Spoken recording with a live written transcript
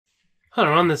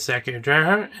Hello, on this Akhier,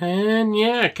 Dragonheart, and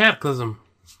yeah, Cataclysm.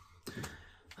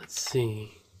 Let's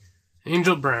see.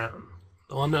 Angel Brown,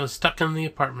 the one that was stuck in the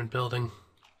apartment building.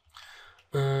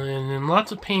 And in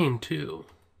lots of pain, too.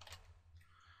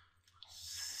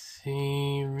 Let's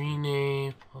see,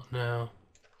 rename, oh no.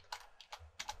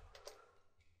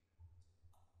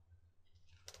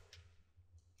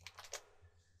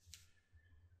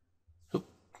 Oop,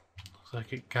 looks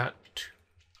like it got too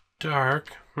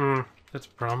dark. That's a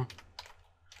problem.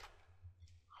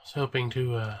 I was hoping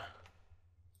to,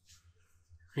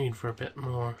 read for a bit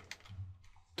more.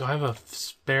 Do I have a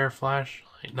spare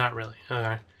flashlight? Not really.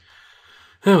 Okay.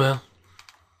 Oh well.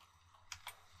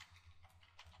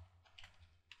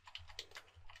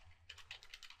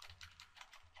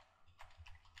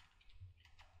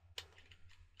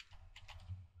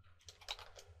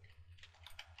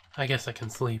 I guess I can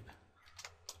sleep.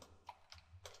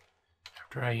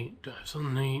 After I eat. Do I have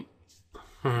something to eat?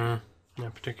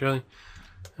 Not particularly.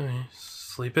 Okay,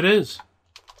 sleep it is.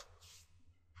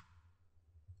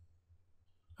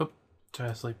 Oh, try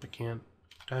to sleep, I can't.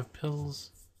 Do I have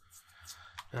pills?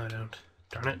 No, I don't.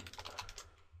 Darn it.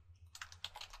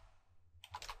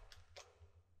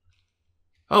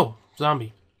 Oh,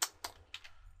 zombie.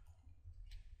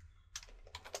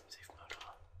 Safe mode.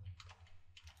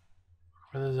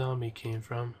 Where the zombie came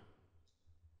from.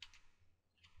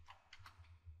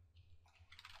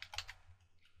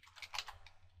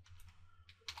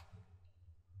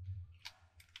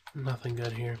 Nothing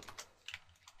good here.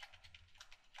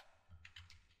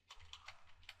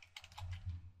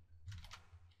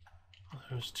 Oh,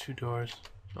 there's two doors.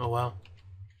 Oh well.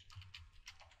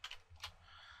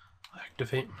 I'll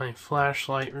activate my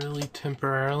flashlight really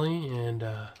temporarily and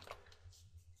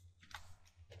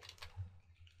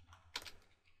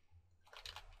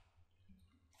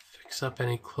fix up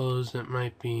any clothes that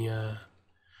might be that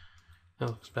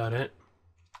looks about it.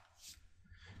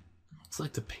 Looks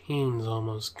like the pain's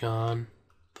almost gone,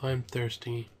 though I'm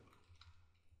thirsty.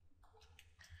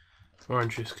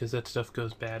 Orange juice, because that stuff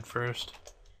goes bad first.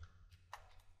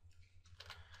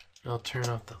 I'll turn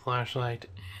off the flashlight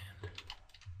and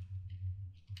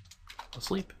I'll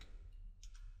sleep.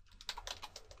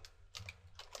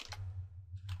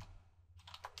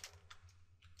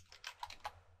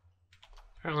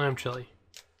 Apparently I'm chilly.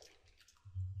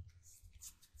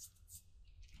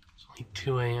 It's only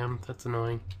 2 a.m. That's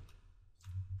annoying.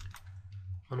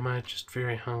 When am I just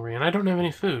very hungry? And I don't have any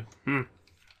food.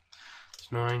 It's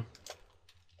annoying.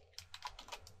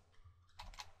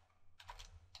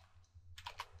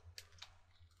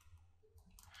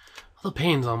 Well, the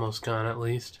pain's almost gone, at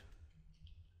least.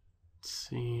 Let's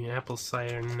see. Apple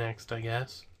cider next, I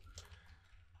guess.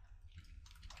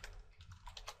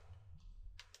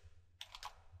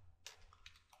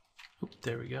 Oop,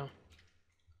 there we go.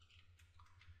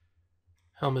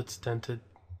 Helmet's dented.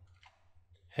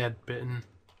 Head bitten.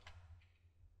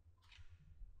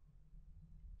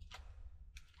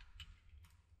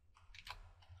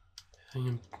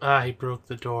 He broke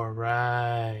the door.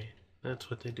 Right. That's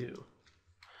what they do.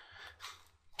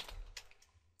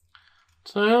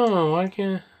 So, oh, why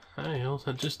can't I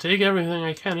also just take everything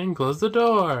I can and close the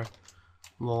door?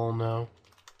 Lol, no.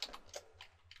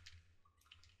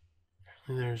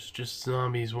 There's just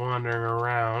zombies wandering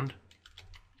around.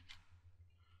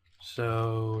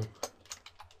 So...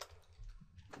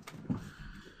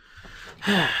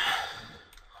 I'll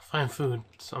find food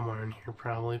somewhere in here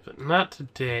probably, but not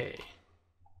today.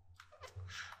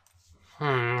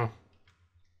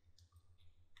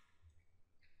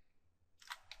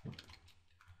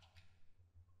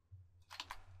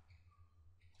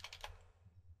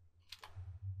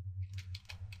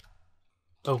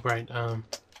 Oh, right,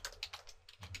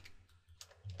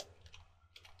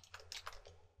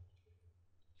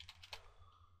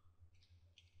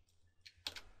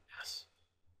 yes.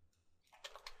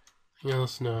 Anything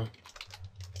else? No.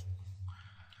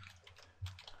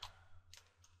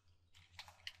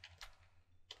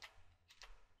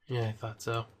 Yeah, I thought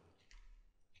so.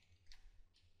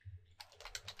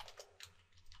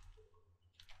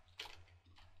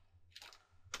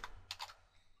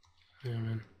 Yeah,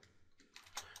 man.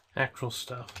 Actual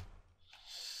stuff.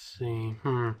 Let's see.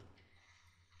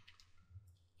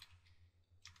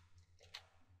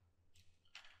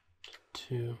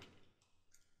 2.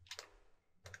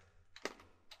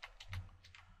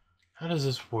 How does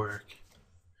this work?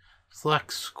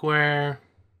 Select square.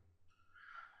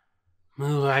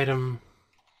 Move item.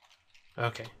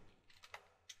 Okay.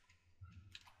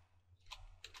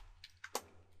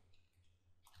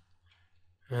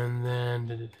 And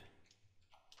then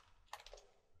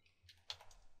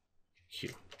Q.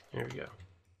 There we go.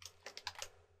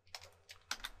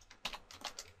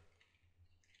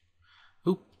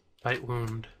 Bite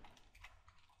wound.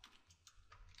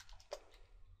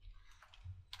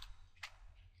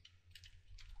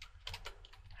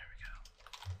 There we go.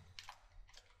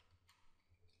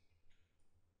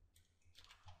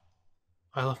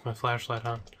 I left my flashlight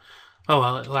on. Oh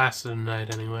well, it lasted a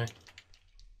night anyway.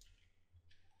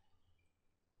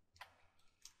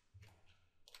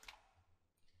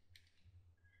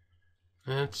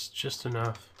 That's just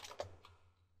enough.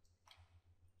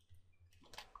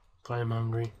 If I'm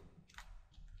hungry.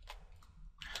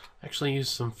 Actually use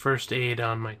some first aid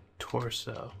on my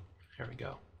torso. There we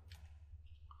go.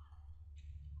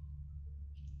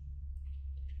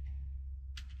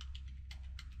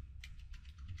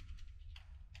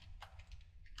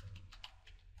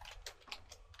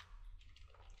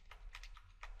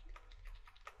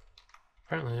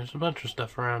 Apparently there's a bunch of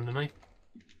stuff around tonight.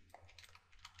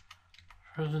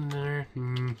 Frozen dinner.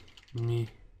 Me.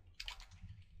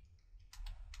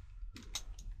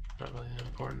 Not really that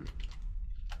important.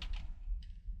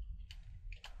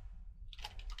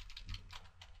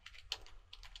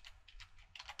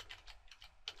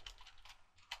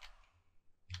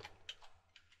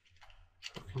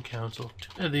 Broken Council. Too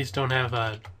bad these don't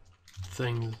have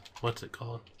things. What's it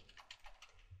called?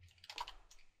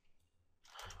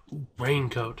 Ooh,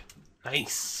 raincoat.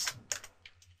 Nice.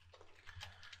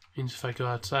 Means if I go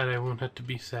outside, I won't have to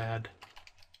be sad.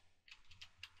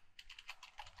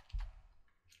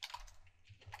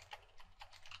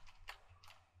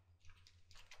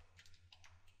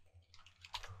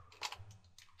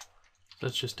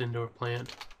 That's just indoor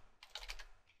plant.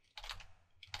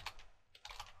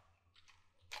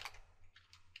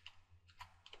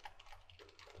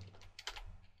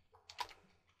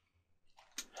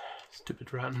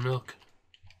 Stupid rotten milk.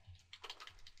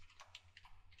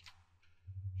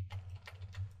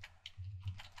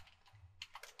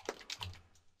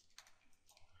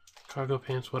 Cargo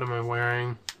pants, what am I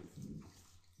wearing?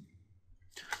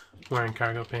 I'm wearing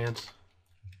cargo pants.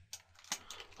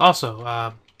 Also,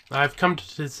 I've come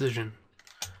to the decision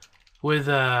with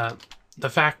the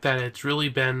fact that it's really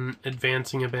been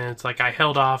advancing a bit. It's like I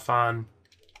held off on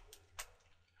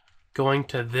going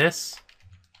to this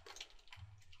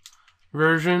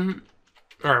version,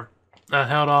 or I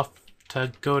held off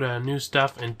to go to new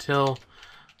stuff until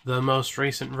the most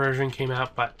recent version came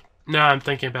out, but now I'm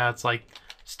thinking about it's like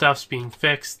stuff's being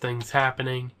fixed, things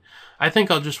happening. I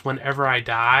think I'll just, whenever I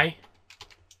die,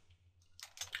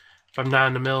 if I'm not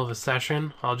in the middle of a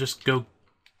session, I'll just go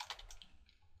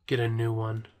get a new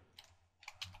one.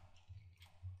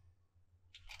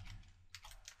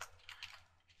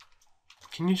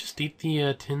 Can you just eat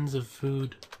the tins of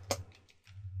food?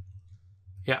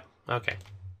 Yeah, okay.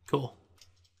 Cool.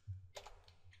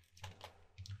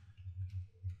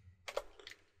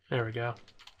 There we go.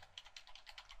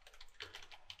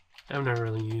 I've never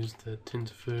really used the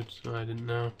tins of food, so I didn't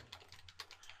know.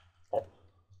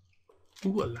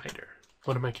 Ooh, a lighter.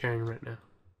 What am I carrying right now?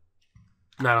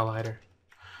 Not a lighter.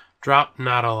 Drop,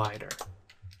 not a lighter.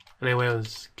 Anyway, I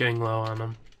was getting low on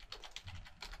them.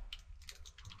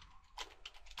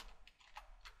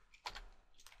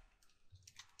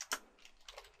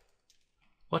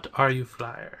 What are you,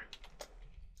 flyer?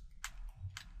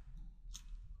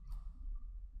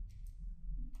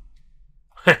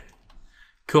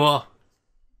 Cool.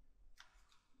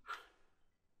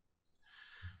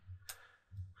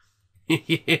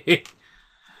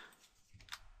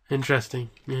 Interesting.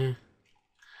 Yeah.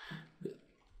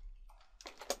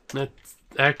 That's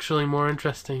actually more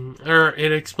interesting. Or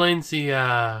it explains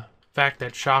the fact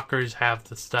that shockers have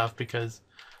the stuff, because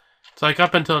it's like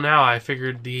up until now I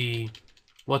figured the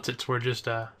what's-its were just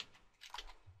like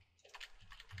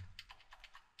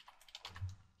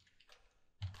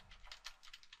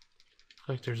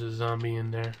there's a zombie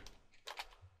in there.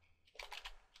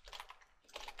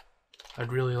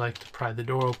 I'd really like to pry the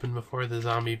door open before the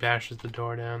zombie bashes the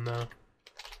door down, though.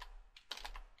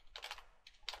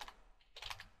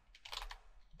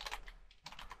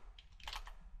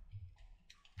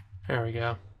 There we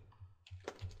go.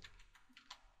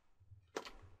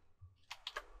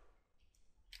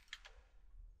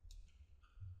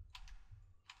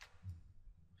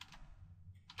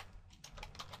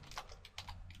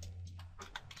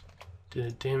 Did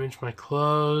it damage my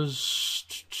clothes?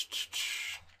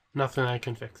 Nothing I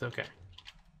can fix. Okay.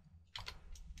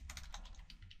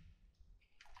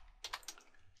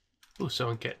 Ooh,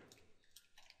 sewing kit.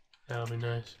 That'll be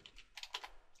nice.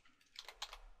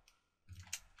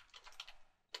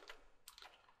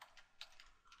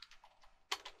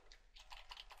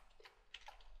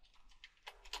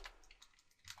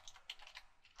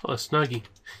 Oh, a Snuggie.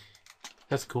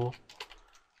 That's cool.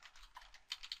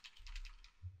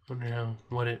 Wonder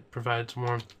what it provides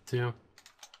warmth to.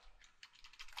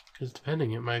 Because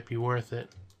depending, it might be worth it.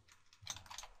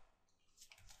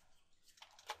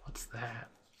 What's that?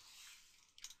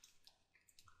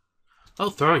 Oh,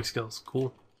 throwing skills.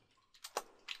 Cool.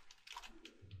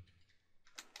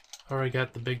 Already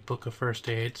got the big book of first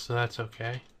aid, so that's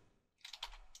okay.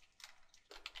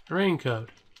 Raincoat.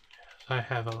 Yes, I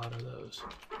have a lot of those.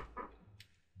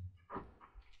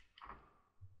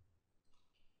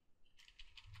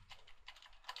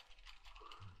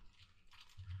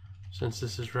 Since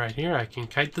this is right here, I can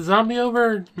kite the zombie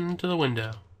over into the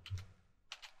window.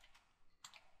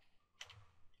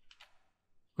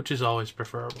 Which is always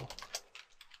preferable.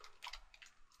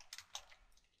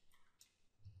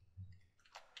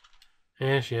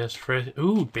 Yes, fresh.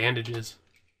 Ooh, bandages.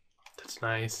 That's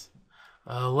nice.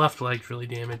 Left leg's really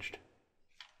damaged.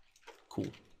 Cool.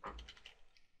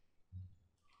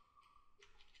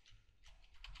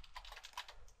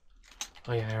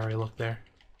 Oh yeah, I already looked there.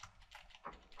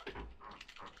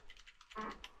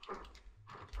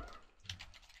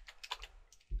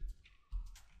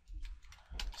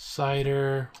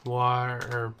 Cider,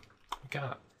 water,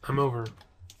 God, I'm over.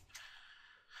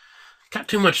 Got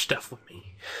too much stuff with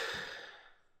me.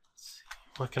 Let's see,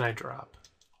 what can I drop?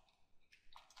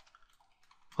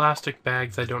 Plastic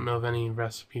bags, I don't know of any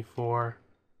recipe for.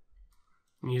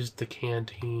 Used the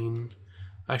canteen.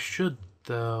 I should,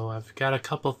 though. I've got a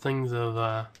couple things of,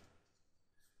 I'll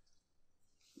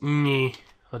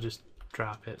just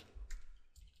drop it.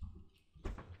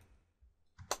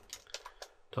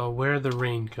 So I'll wear the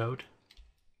raincoat.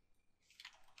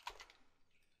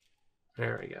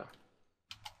 There we go.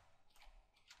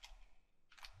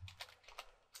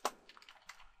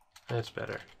 That's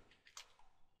better.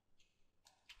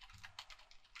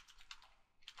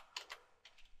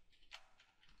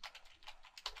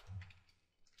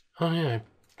 Oh yeah,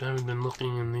 I haven't been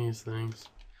looking in these things.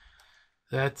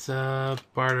 That's a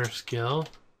barter skill.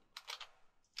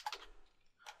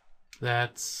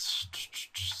 That's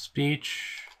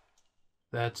speech.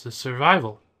 That's a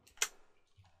survival.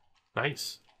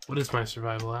 Nice. What is my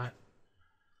survival at?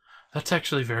 That's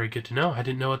actually very good to know. I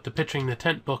didn't know what the Pitching the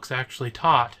Tent books actually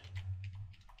taught.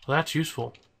 Well, that's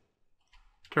useful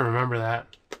to remember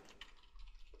that.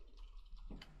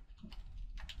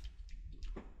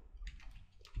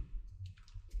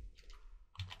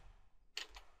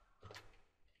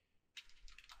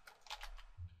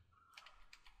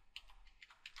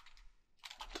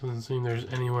 Doesn't seem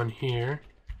there's anyone here.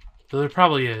 Though there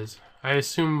probably is. I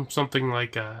assume something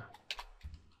like a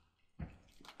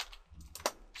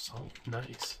salt.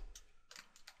 Nice.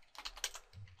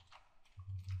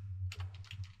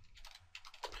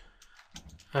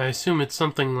 I assume it's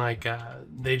something like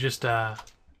they just have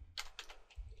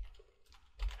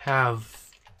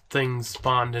things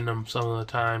spawned in them some of the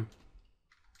time.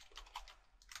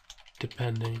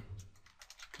 Depending.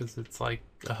 Because it's like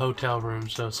a hotel room,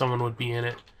 so someone would be in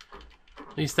it.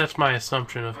 At least that's my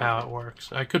assumption of how it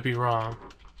works. I could be wrong.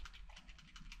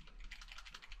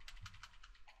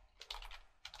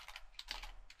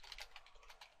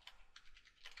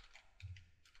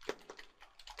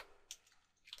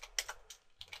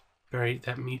 Better eat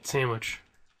that meat sandwich.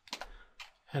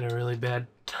 Had a really bad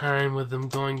time with them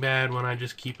going bad when I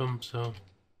just keep them, so...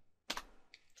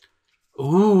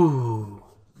 Ooh!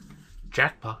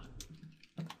 Jackpot.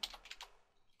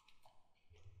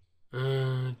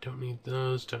 Don't need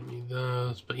those, don't need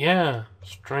those. But yeah,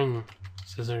 string,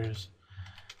 scissors.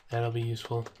 That'll be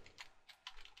useful.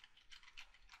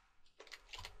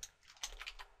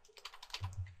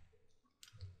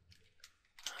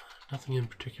 Nothing in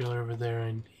particular over there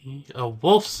I need. A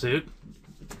wolf suit.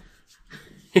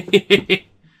 I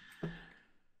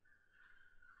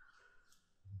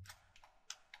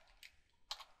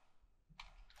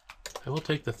will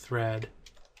take the thread.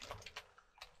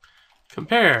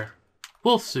 Compare.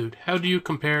 Wolf suit. How do you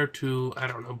compare to, I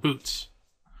don't know, boots?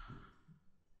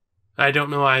 I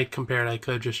don't know why I compared. I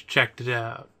could have just checked it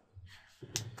out.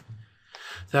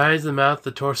 The eyes, the mouth, the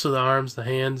torso, the arms, the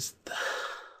hands, the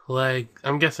leg.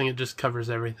 I'm guessing it just covers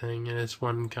everything and it's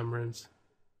one encumbrance.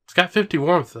 It's got 50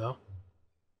 warmth, though.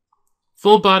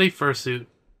 Full body fursuit.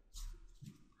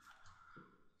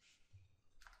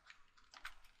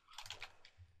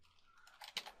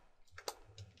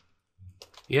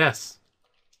 Yes.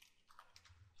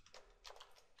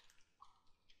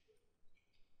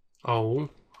 Oh.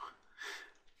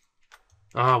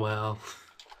 Oh well.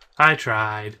 I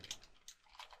tried.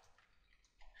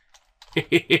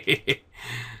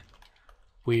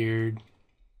 Weird.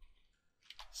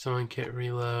 Sewing kit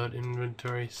reload,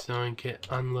 inventory, sewing kit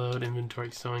unload,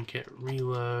 inventory, sewing kit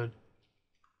reload.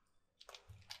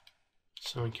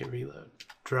 Someone can reload.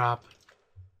 Drop.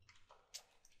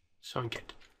 Someone can.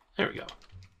 There we go.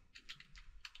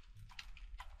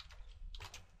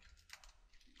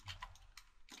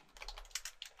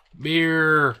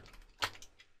 Beer.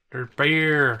 There's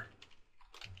beer.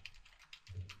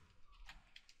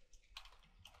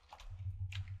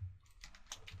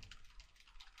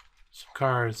 Some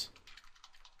cars.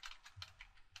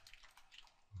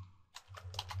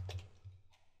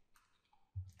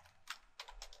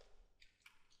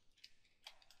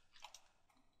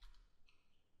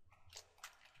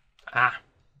 Ah.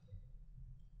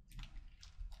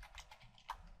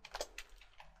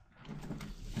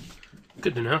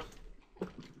 Good to know.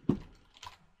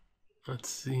 Let's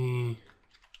see.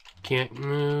 Can't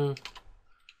move.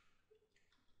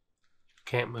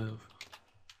 Can't move.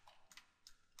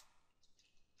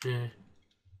 Yeah.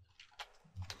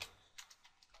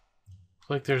 Looks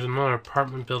like there's another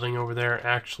apartment building over there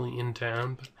actually in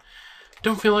town, but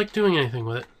don't feel like doing anything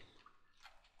with it.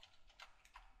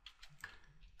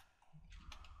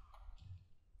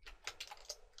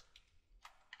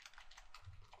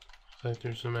 Looks like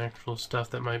there's some actual stuff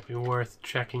that might be worth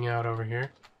checking out over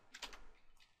here.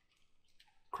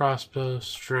 Crossbow,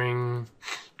 string.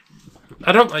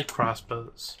 I don't like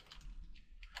crossbows.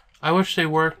 I wish they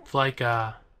worked like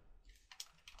the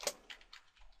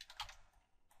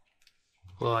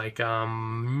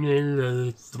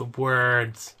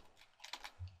words.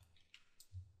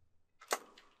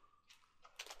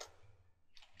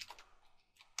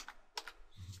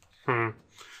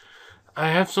 I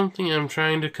have something I'm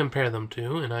trying to compare them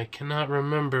to, and I cannot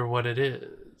remember what it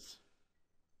is.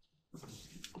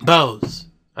 Bows.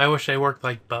 I wish they worked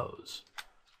like bows.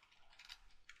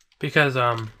 Because,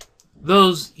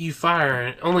 those you fire,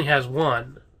 and it only has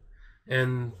one.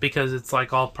 And because it's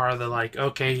like all part of the like,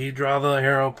 okay, you draw the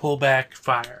arrow, pull back,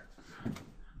 fire.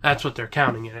 That's what they're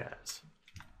counting it as.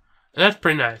 And that's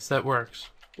pretty nice. That works.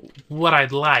 What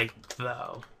I'd like,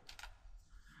 though,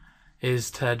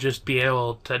 is to just be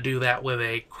able to do that with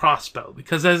a crossbow.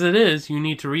 Because as it is, you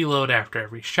need to reload after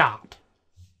every shot.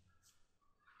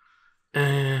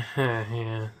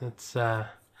 Yeah,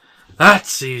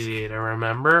 that's easy to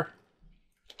remember.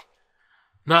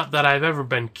 Not that I've ever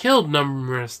been killed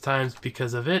numerous times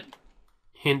because of it.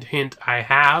 Hint, hint, I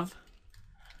have.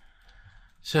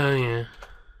 So, yeah.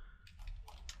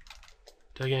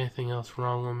 Did I get anything else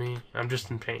wrong with me? I'm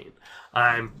just in pain.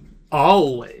 I'm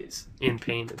always in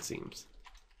pain, it seems.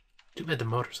 Too bad the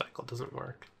motorcycle doesn't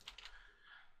work.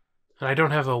 And I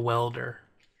don't have a welder.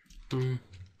 Is there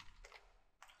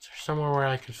somewhere where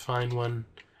I could find one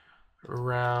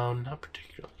around? Not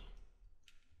particularly.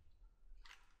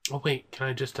 Oh, wait. Can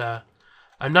I just,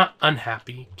 I'm not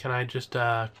unhappy. Can I just,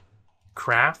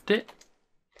 craft it?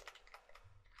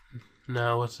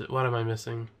 No, what's it? What am I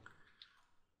missing?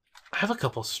 I have a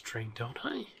couple string, don't I?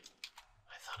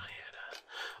 I thought I had a...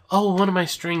 Oh, one of my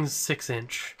strings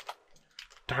 6-inch.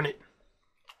 Darn it.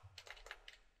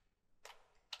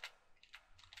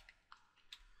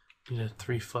 Need a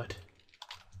 3-foot.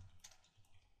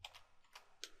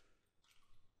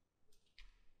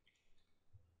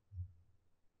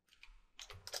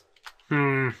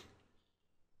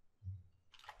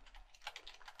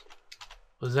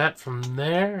 Was that from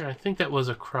there? I think that was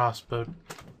a crossbow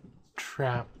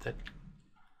trap that...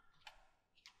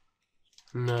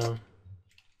 No.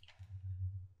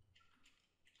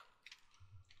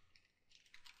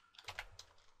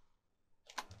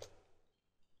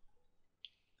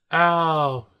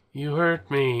 Ow! You hurt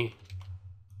me.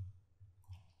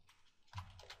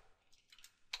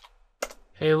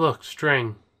 Hey, look,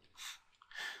 string.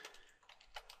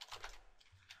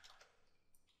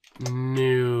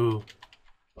 No.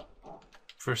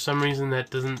 For some reason, that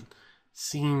doesn't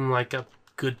seem like a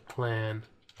good plan.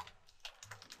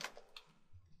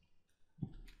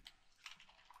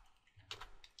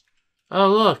 Oh,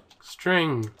 look!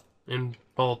 String and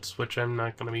bolts, which I'm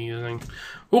not going to be using.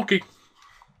 Okay.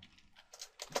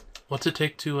 What's it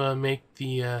take to make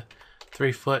the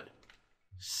 3-foot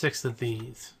 6 of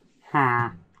these?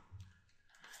 And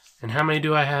how many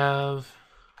do I have?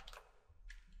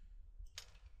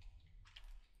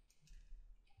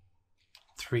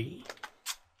 3.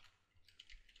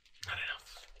 Not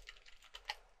enough.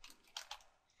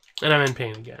 And I'm in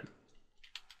pain again.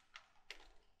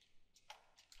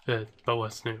 Good, but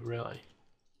what's new, really?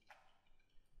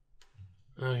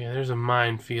 Okay, there's a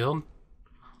minefield.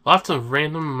 Lots of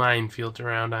random minefields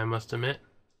around, I must admit.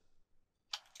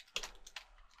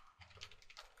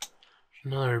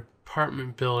 There's another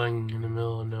apartment building in the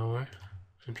middle of nowhere.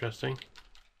 Interesting.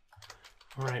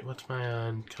 Alright, what's my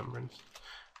encumbrance?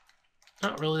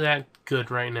 Not really that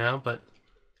good right now, but...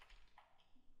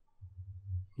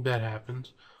 That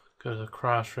happens. Go to the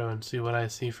crossroad and see what I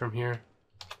see from here.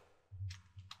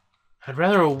 I'd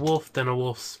rather a wolf than a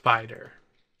wolf spider.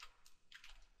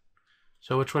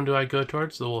 So which one do I go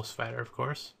towards? The wolf spider, of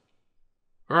course.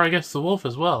 Or I guess the wolf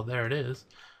as well. There it is.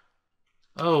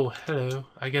 Oh, hello.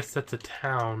 I guess that's a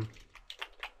town.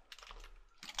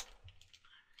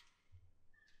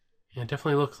 Yeah, it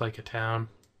definitely looks like a town.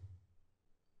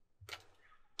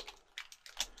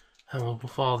 And we'll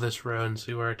follow this road and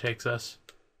see where it takes us.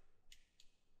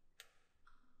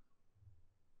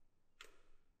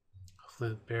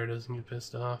 Hopefully the bear doesn't get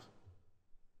pissed off.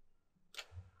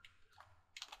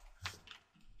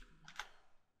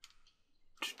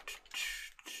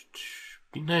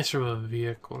 Be nicer with a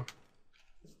vehicle.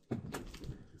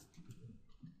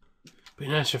 Be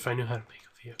nicer if I knew how to make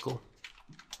a vehicle.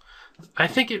 I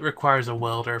think it requires a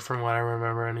welder from what I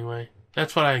remember anyway.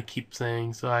 That's what I keep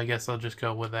saying, so I guess I'll just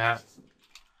go with that.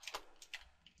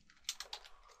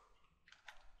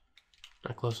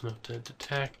 Not close enough to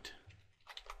detect.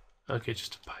 Okay,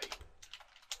 just a pipe.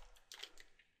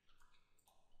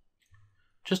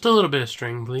 Just a little bit of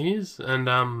string, please. And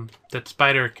that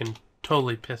spider can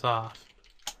totally piss off.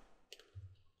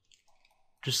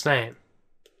 Just saying.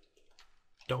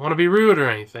 Don't want to be rude or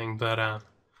anything, but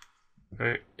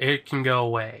it can go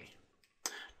away.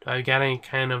 Do I got any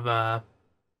kind of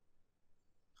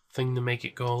thing to make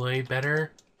it go away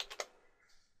better?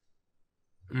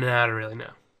 Not really, no.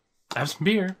 I have some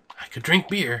beer. I could drink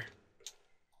beer.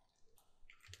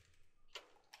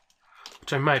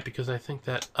 Which I might, because I think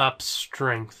that ups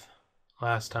strength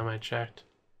last time I checked.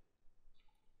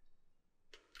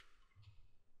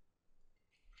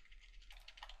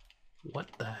 What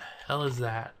the hell is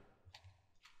that?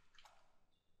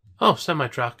 Oh,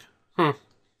 semi-truck.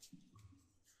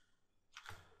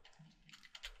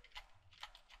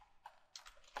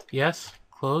 Yes,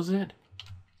 close it.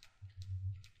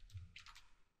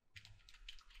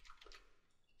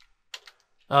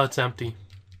 Oh, it's empty.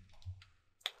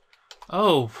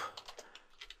 Oh,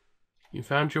 you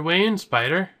found your way in,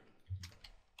 spider.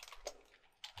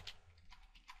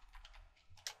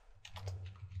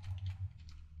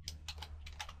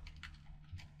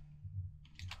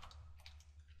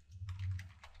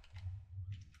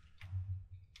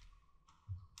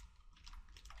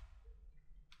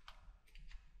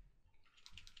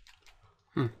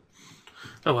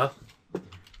 Oh well.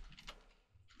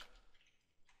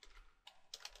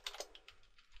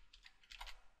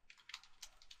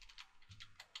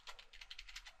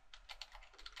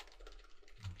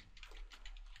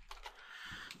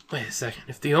 Wait a second.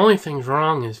 If the only thing's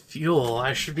wrong is fuel,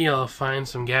 I should be able to find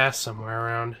some gas somewhere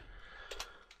around.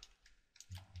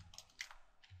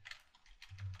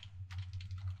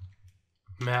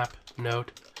 Map,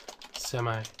 note,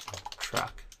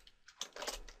 semi-truck.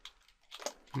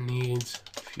 Needs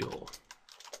fuel.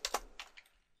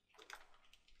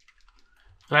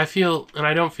 And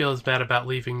I don't feel as bad about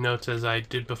leaving notes as I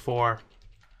did before.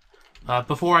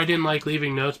 Before I didn't like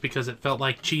leaving notes because it felt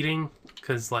like cheating.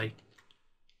 Because, like,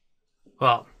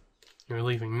 well, you're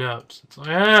leaving notes. It's like,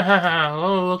 ah ha ha,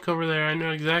 oh, look over there, I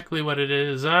know exactly what it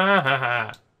is, ah ha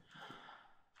ha.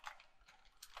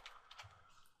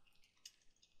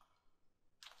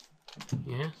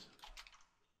 Yes?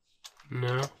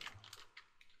 No?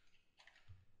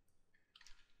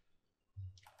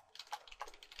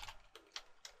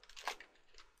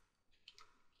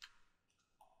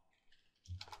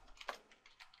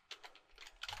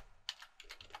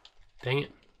 Dang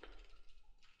it.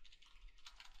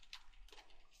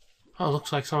 Oh,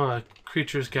 looks like some of the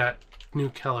creatures got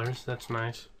new colors. That's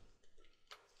nice.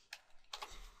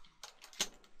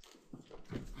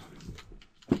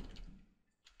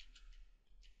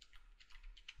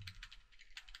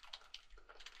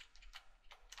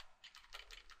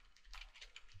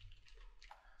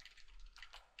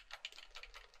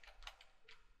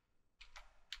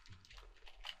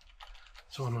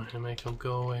 So one way to make them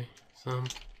go away some.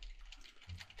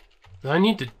 I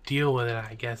need to deal with it,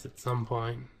 I guess, at some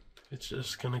point. It's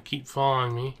just gonna keep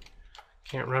following me.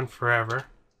 Can't run forever.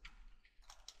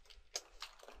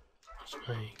 What's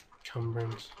my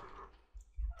encumbrance?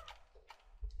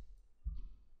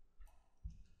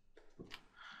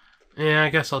 Yeah, I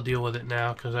guess I'll deal with it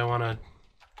now because I want to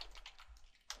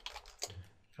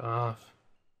go off.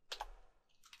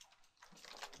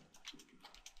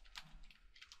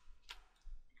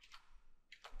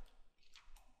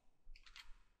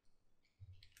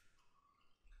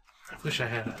 I wish I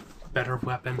had a better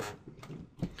weapon.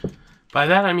 By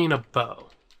that I mean a bow.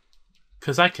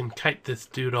 Because I can kite this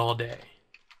dude all day.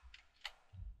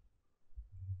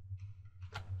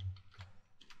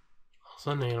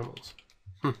 Also animals.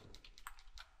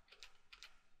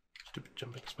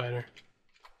 jumping spider.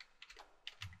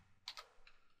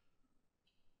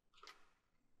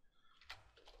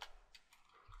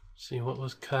 See what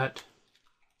was cut.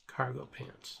 Cargo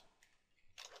pants.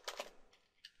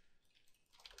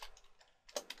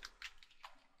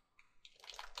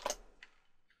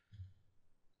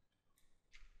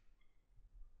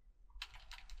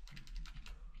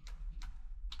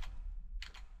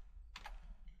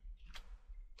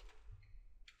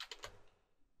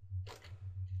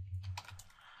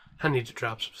 I need to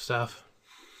drop some stuff.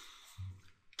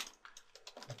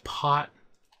 Pot.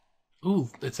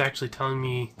 Ooh, it's actually telling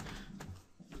me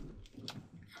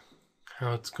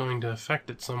how it's going to affect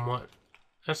it somewhat.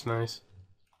 That's nice.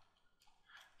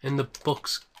 And the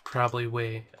books probably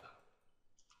weigh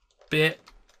a bit.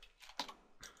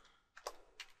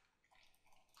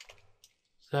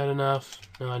 Is that enough?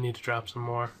 No, I need to drop some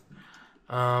more.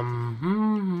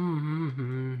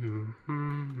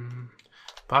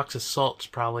 Box of salt's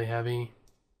probably heavy.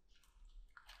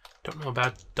 Don't know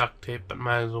about duct tape, but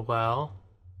might as well.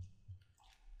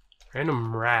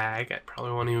 Random rag. I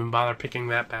probably won't even bother picking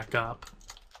that back up.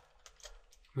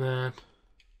 Then,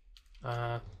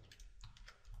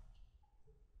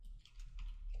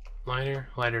 lighter.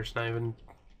 Lighter's not even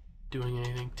doing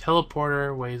anything.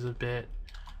 Teleporter weighs a bit.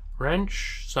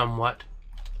 Wrench, somewhat.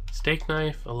 Steak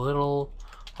knife, a little.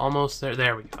 Almost there.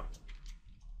 There we go.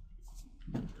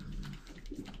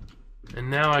 And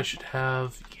now I should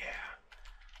have, yeah.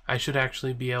 I should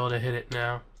actually be able to hit it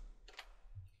now.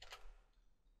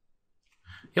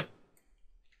 Yep.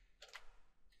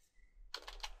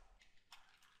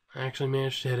 I actually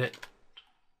managed to hit it.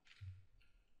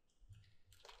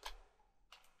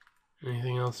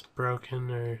 Anything else broken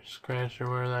or scratched or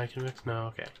where that I can fix? No,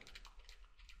 okay.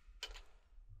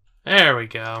 There we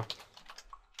go.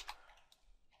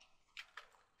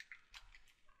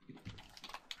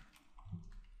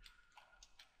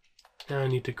 Now I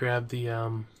need to grab the,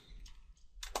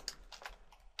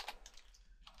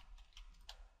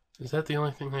 is that the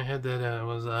only thing I had that,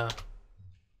 was, I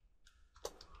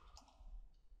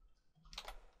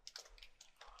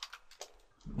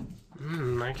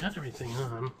got everything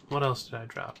on. What else did I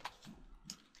drop?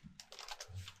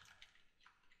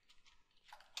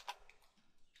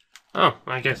 Oh,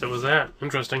 I guess it was that.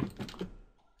 Interesting.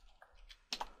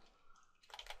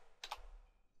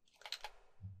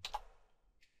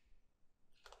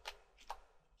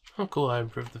 Oh, cool, I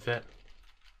improved the fit.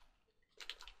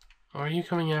 Oh, are you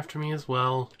coming after me as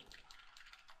well?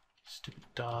 Stupid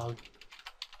dog.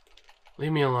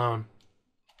 Leave me alone.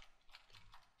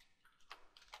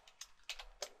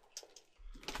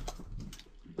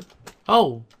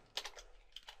 Oh!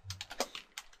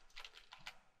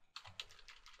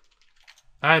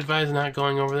 I advise not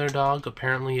going over there, dog.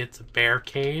 Apparently it's a bear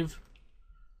cave.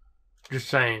 Just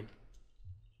saying.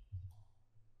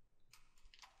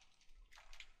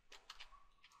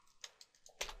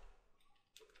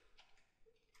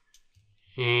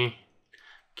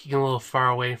 Getting a little far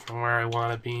away from where I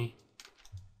want to be.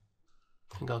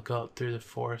 I think I'll go up through the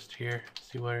forest here,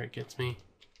 see where it gets me.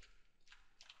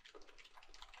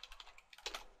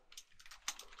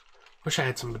 Wish I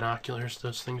had some binoculars.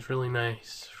 Those things really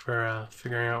nice for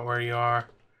figuring out where you are,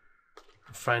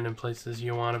 or finding places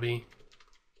you want to be.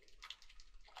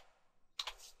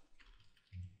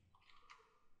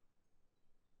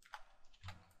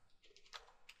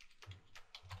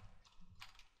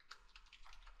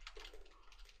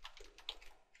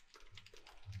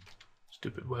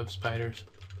 Stupid web spiders.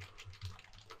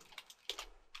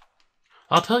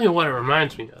 I'll tell you what it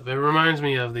reminds me of. It reminds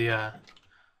me of the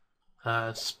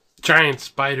giant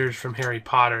spiders from Harry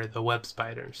Potter, the web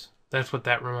spiders. That's what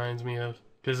that reminds me of.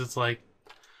 Because it's like,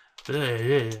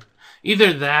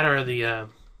 either that or the,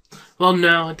 well,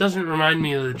 no, it doesn't remind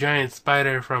me of the giant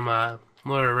spider from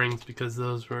Lord of the Rings, because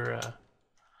those were a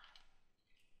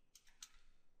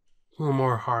little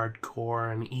more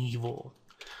hardcore and evil.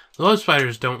 The web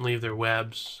spiders don't leave their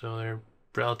webs, so they're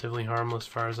relatively harmless as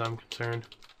far as I'm concerned.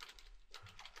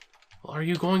 Well, are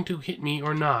you going to hit me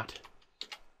or not?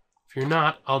 If you're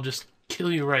not, I'll just kill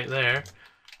you right there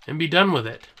and be done with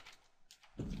it.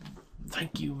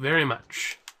 Thank you very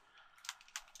much.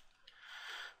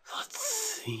 Let's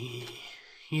see.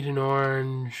 Eat an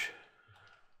orange.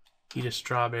 Eat a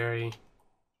strawberry.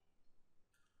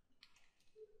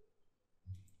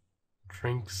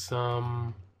 Drink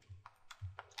some.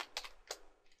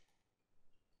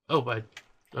 Oh,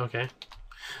 okay.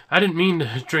 I didn't mean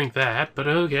to drink that, but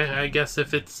okay. I guess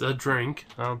if it's a drink,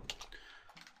 I'll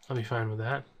be fine with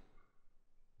that.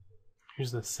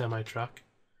 Here's the semi-truck.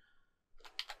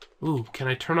 Ooh, can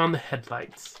I turn on the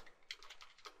headlights?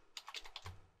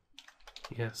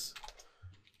 Yes.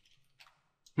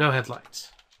 No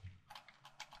headlights.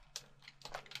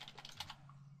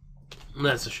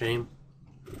 That's a shame.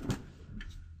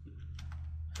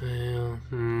 Well,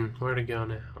 where to go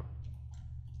now?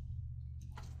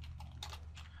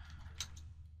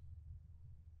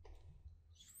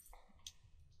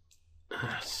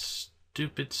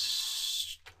 Stupid,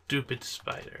 stupid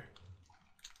spider.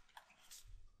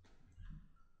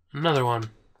 Another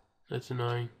one. That's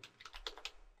annoying.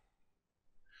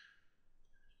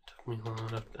 Took me long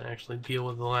enough to actually deal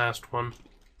with the last one.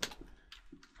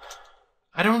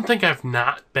 I don't think I've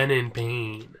not been in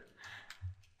pain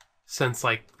since,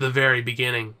 like, the very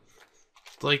beginning.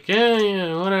 It's like,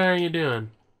 yeah, what are you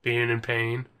doing? Being in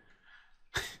pain.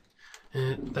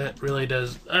 That really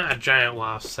does... giant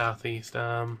wasp southeast.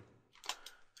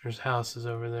 There's houses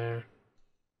over there.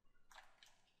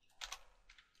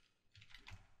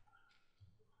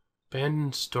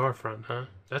 Abandoned storefront, huh?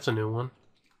 That's a new one.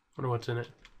 Wonder what's in it.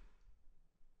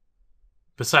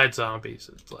 Besides zombies,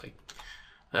 it's like...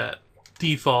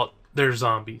 default, there's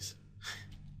zombies.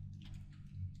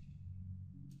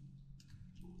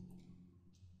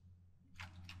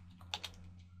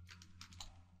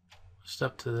 Just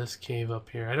up to this cave up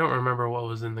here. I don't remember what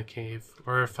was in the cave,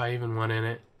 or if I even went in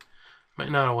it. Might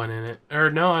not have went in it.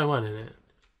 Or no, I went in it.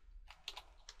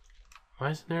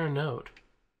 Why isn't there a note?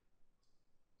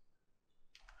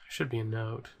 There should be a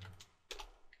note.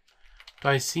 Do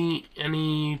I see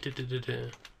any...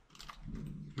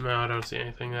 No, I don't see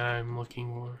anything that I'm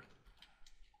looking for.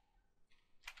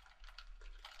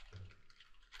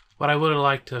 What I would have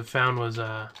liked to have found was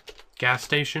a gas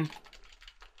station.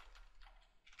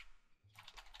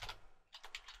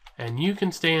 And you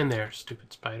can stay in there,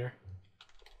 stupid spider.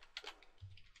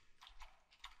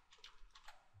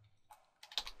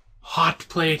 Hot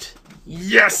plate.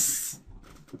 Yes!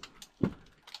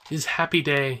 His happy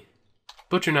day.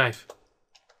 Butcher knife.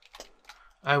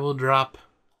 I will drop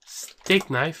steak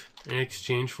knife in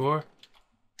exchange for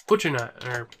butcher knife.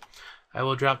 Or I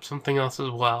will drop something else as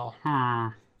well.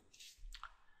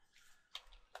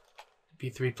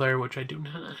 B3 player, which I do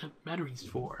not have batteries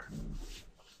for.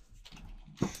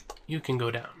 You can go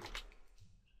down.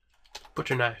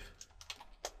 Butcher knife.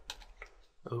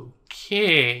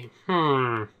 Okay.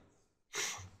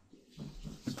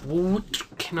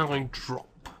 What can I drop?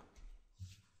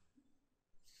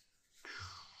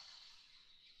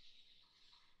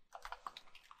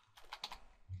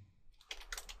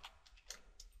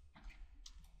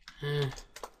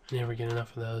 Never get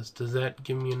enough of those. Does that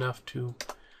give me enough to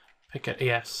pick it?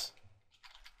 Yes.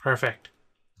 Perfect.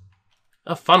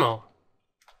 A funnel.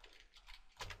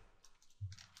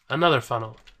 Another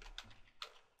funnel.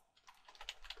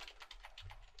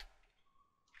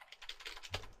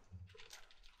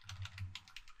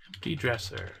 Empty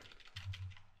dresser.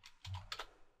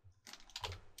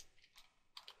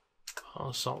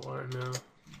 All salt water now.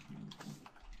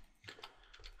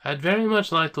 I'd very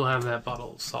much like to have that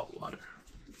bottle of salt water.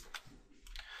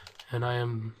 And I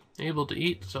am able to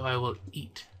eat, so I will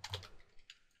eat.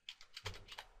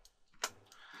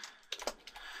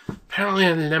 Apparently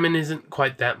a lemon isn't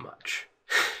quite that much.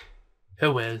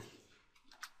 Oh well.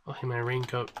 Oh, hey, my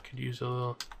raincoat could use a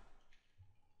little...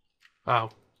 Oh.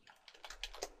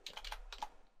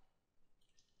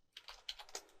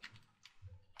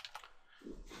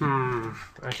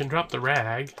 I can drop the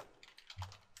rag.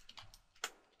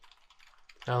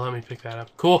 Now let me pick that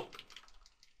up. Cool.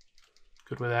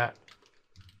 Good with that.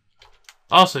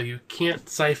 Also, you can't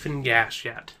siphon gas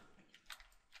yet.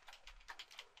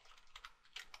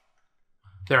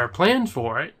 There are plans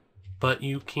for it, but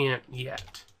you can't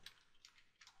yet.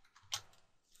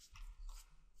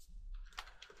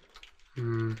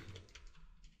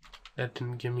 That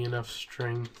didn't give me enough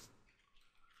string.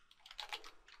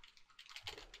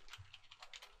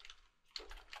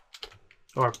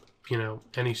 Or, you know,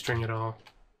 any string at all.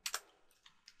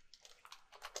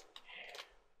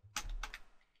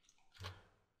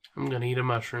 I'm gonna eat a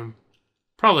mushroom.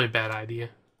 Probably a bad idea.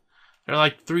 There are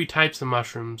like 3 types of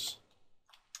mushrooms.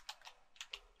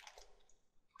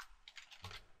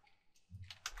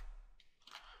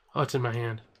 Oh, it's in my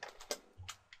hand.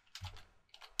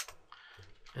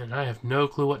 And I have no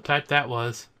clue what type that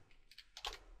was.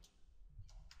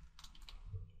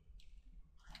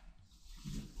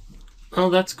 Oh,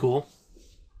 that's cool.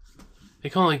 They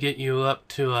can only get you up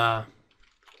to a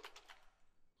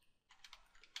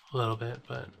little bit,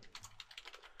 but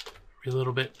every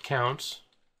little bit counts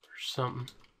for something.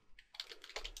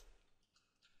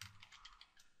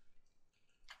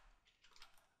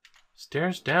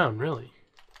 Stairs down, really.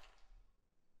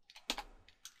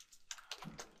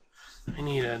 I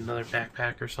need another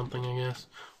backpack or something, I guess.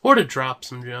 Or to drop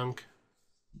some junk.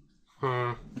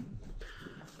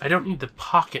 I don't need the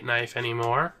pocket knife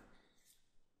anymore.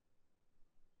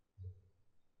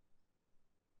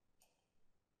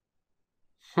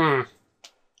 Can't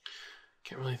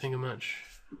really think of much.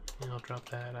 I'll drop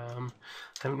that. I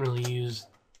haven't really used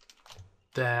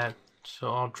that,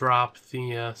 so I'll drop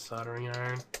the soldering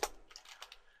iron.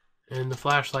 And the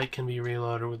flashlight can be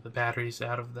reloaded with the batteries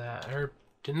out of that. Or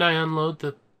didn't I unload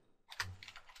the...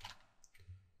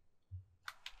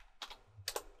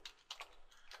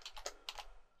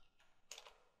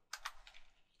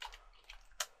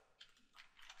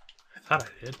 I thought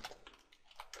I did.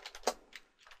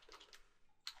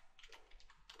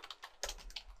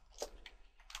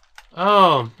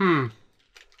 Oh,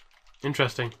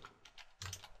 interesting.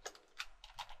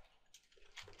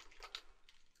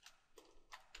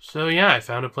 So yeah, I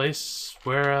found a place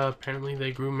where apparently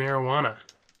they grew marijuana.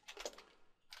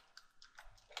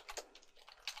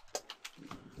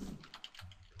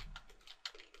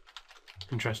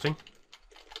 Interesting.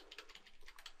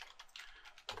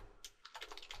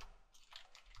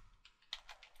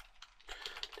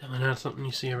 Definitely not something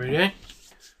you see every day.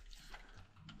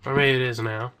 Or maybe it is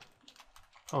now.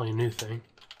 Probably a new thing.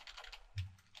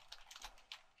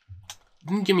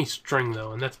 Didn't give me string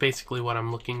though, and that's basically what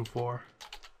I'm looking for.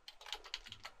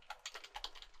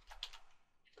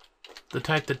 The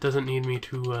type that doesn't need me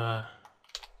to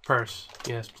purse.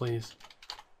 Yes, please.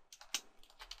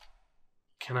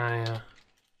 Can I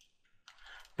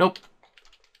Nope.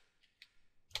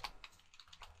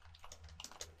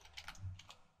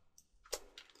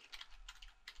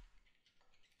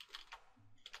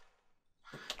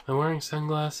 Am I wearing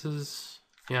sunglasses?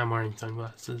 Yeah, I'm wearing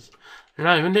sunglasses. They're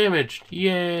not even damaged.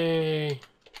 Yay!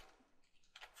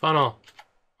 Funnel.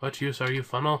 What use are you,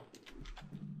 funnel?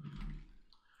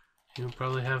 You'll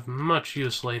probably have much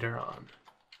use later on.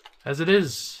 As it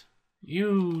is,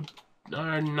 you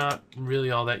are not really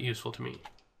all that useful to me.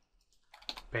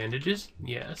 Bandages?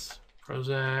 Yes.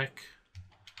 Prozac.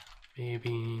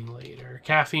 Maybe later.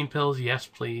 Caffeine pills? Yes,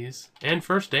 please. And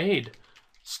first aid.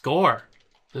 Score.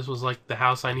 This was like the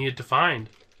house I needed to find.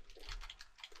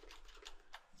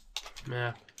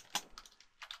 Map.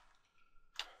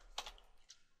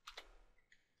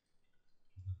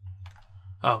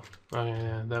 Oh, okay,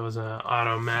 yeah, that was an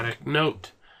automatic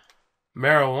note.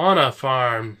 Marijuana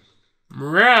farm.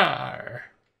 Rawr.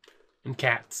 And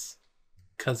cats.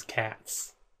 'Cause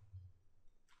cats.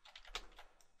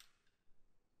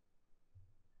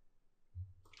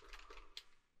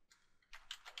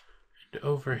 And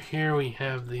over here we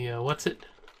have the, what's it?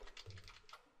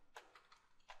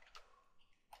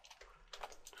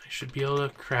 I should be able to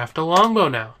craft a longbow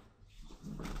now.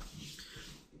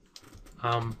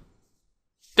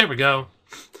 There we go.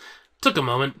 Took a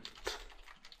moment.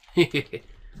 And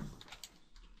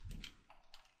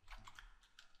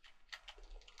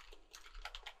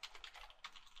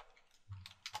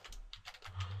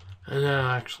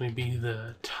that'll actually be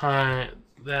the time.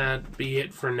 That'd be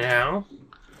it for now.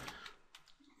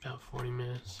 About 40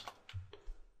 minutes.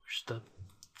 Wish the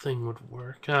thing would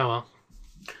work. Oh well.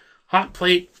 Hot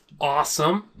plate,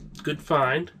 awesome. Good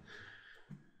find.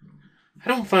 I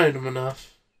don't find them enough.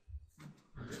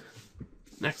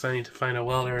 Next I need to find a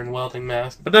welder and welding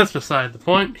mask, but that's beside the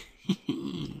point.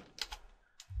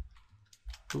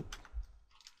 Oop.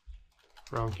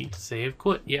 Wrong key. Save,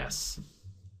 quit, yes.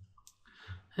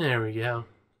 There we go.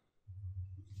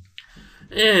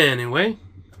 Anyway,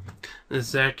 this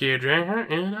is Akhier,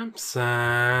 Dragonheart, and I'm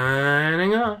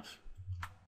signing off.